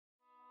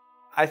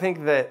I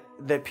think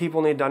that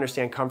people need to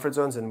understand comfort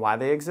zones and why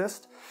they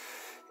exist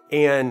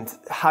and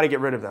how to get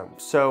rid of them.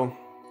 So,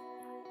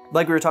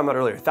 like we were talking about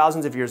earlier,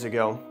 thousands of years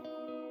ago,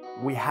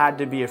 we had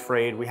to be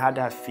afraid, we had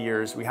to have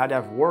fears, we had to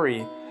have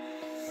worry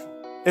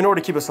in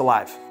order to keep us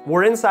alive.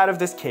 We're inside of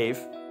this cave,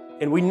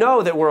 and we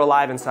know that we're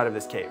alive inside of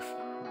this cave.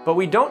 But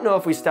we don't know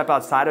if we step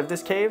outside of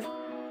this cave,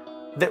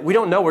 that we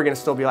don't know we're gonna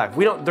still be alive.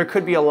 There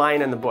could be a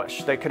lion in the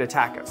bush that could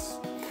attack us.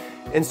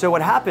 And so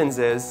what happens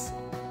is,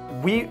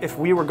 if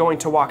we were going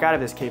to walk out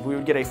of this cave, we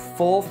would get a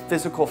full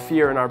physical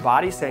fear in our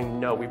body saying,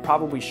 no, we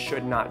probably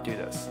should not do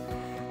this.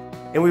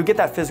 And we would get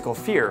that physical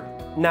fear.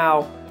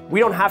 Now, we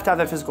don't have to have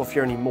that physical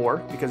fear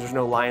anymore because there's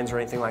no lions or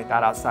anything like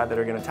that outside that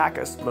are gonna attack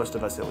us, most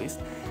of us at least.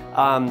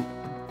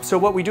 So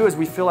what we do is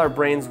we fill our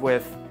brains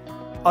with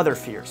other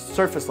fears,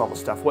 surface level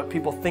stuff, what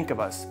people think of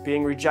us,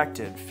 being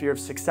rejected, fear of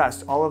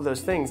success, all of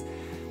those things.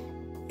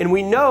 And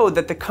we know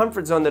that the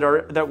comfort zone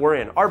that we're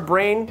in, our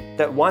brain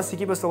that wants to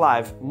keep us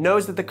alive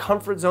knows that the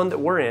comfort zone that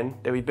we're in,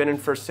 that we've been in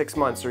for 6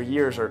 months or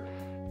years or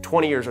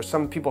 20 years or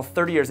some people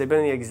 30 years, they've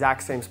been in the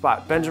exact same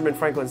spot. Benjamin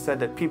Franklin said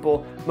that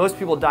most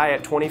people die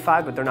at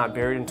 25, but they're not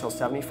buried until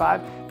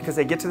 75 because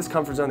they get to this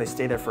comfort zone, they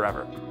stay there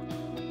forever.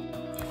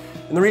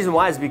 And the reason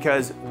why is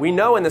because we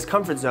know in this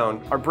comfort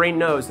zone, our brain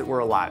knows that we're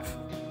alive.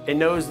 It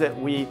knows that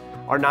we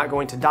are not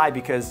going to die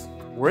because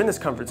we're in this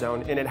comfort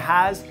zone, and it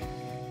has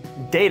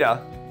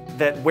data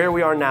that where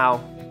we are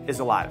now is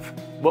alive.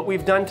 What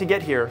we've done to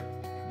get here,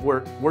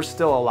 we're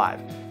still alive.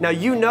 Now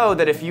you know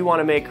that if you want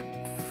to make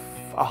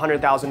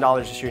 $100,000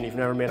 this year and you've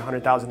never made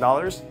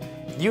 $100,000,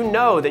 you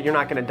know that you're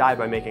not going to die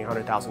by making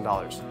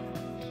 $100,000.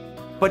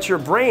 But your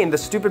brain, the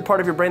stupid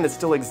part of your brain that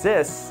still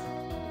exists,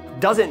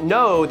 doesn't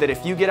know that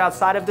if you get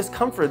outside of this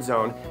comfort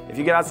zone, if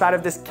you get outside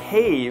of this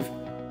cave,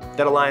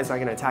 that a lion's not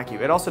going to attack you.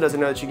 It also doesn't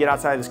know that you get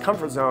outside of this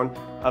comfort zone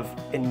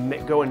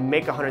and go and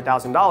make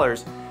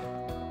 $100,000,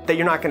 that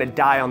you're not going to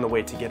die on the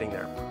way to getting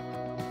there.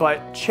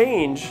 But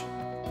change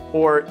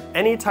or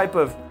any type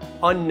of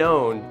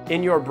unknown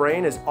in your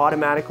brain is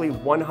automatically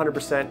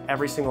 100%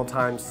 every single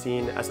time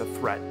seen as a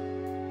threat.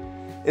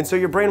 And so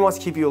your brain wants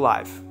to keep you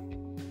alive.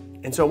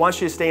 And so it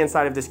wants you to stay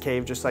inside of this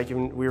cave just like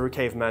we were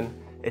cavemen.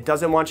 It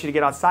doesn't want you to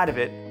get outside of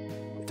it.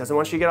 It doesn't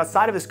want you to get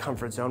outside of this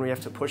comfort zone where you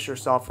have to push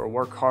yourself or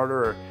work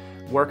harder or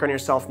work on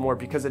yourself more,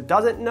 because it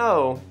doesn't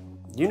know,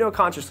 you know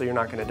consciously you're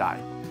not going to die.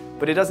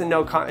 But it doesn't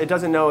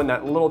know in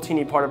that little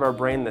teeny part of our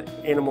brain, the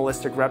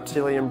animalistic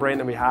reptilian brain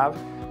that we have,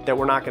 that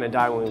we're not going to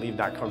die when we leave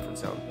that comfort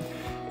zone.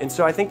 And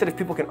so I think that if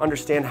people can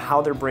understand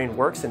how their brain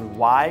works and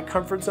why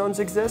comfort zones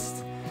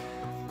exist,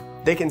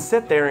 they can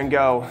sit there and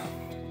go,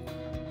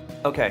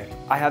 okay,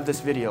 I have this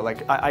video.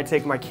 Like I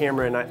take my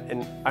camera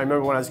and I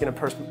remember when I was going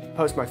to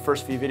post my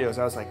first few videos,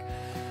 I was like,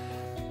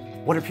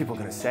 what are people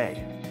going to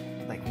say?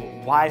 Like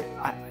why,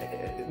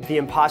 the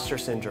imposter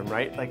syndrome,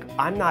 right? Like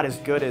I'm not as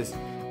good as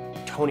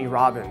Tony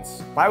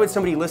Robbins. Why would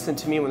somebody listen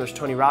to me when there's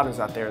Tony Robbins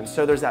out there? And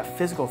so there's that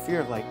physical fear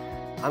of like,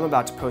 I'm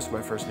about to post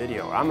my first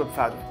video, or I'm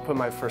about to put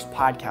my first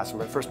podcast or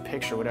my first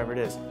picture, whatever it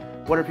is.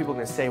 What are people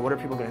going to say? What are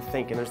people going to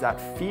think? And there's that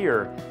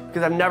fear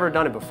because I've never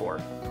done it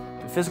before.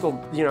 The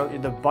physical, you know,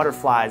 the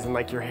butterflies and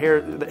like your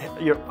hair,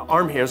 your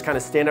arm hairs kind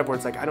of stand up where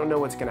it's like, I don't know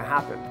what's going to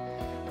happen.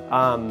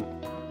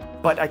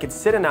 But I could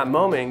sit in that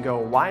moment and go,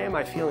 why am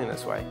I feeling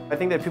this way? I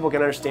think that people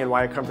can understand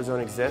why a comfort zone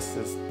exists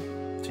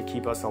is to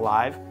keep us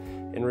alive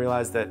and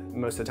realize that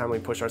most of the time we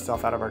push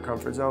ourselves out of our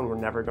comfort zone, we're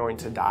never going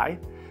to die.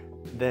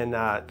 Then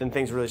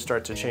things really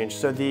start to change.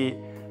 So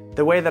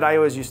the way that I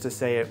always used to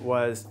say it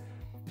was,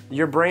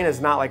 your brain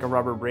is not like a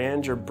rubber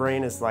band, your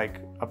brain is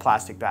like a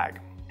plastic bag.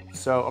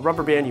 So a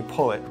rubber band, you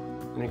pull it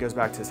and it goes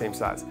back to the same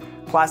size.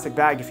 Plastic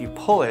bag, if you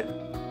pull it,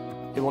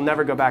 it will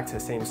never go back to the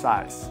same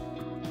size.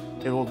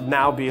 It will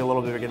now be a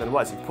little bit bigger than it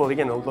was. If you pull it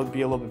again, it'll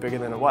be a little bit bigger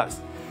than it was.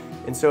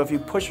 And so if you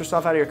push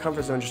yourself out of your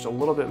comfort zone just a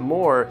little bit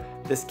more,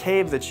 this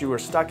cave that you were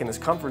stuck in, this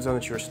comfort zone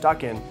that you were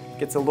stuck in,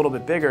 gets a little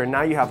bit bigger. And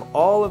now you have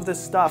all of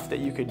this stuff that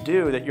you could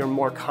do that you're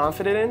more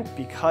confident in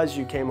because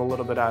you came a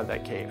little bit out of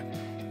that cave,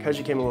 because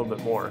you came a little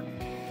bit more.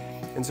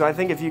 And so I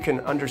think if you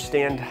can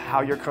understand how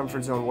your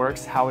comfort zone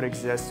works, how it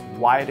exists,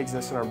 why it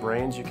exists in our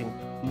brains, you can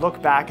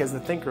look back as the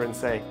thinker and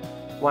say,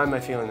 why am I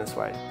feeling this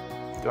way?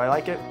 Do I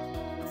like it?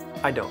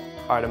 I don't.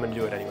 All right, I'm gonna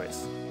do it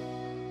anyways.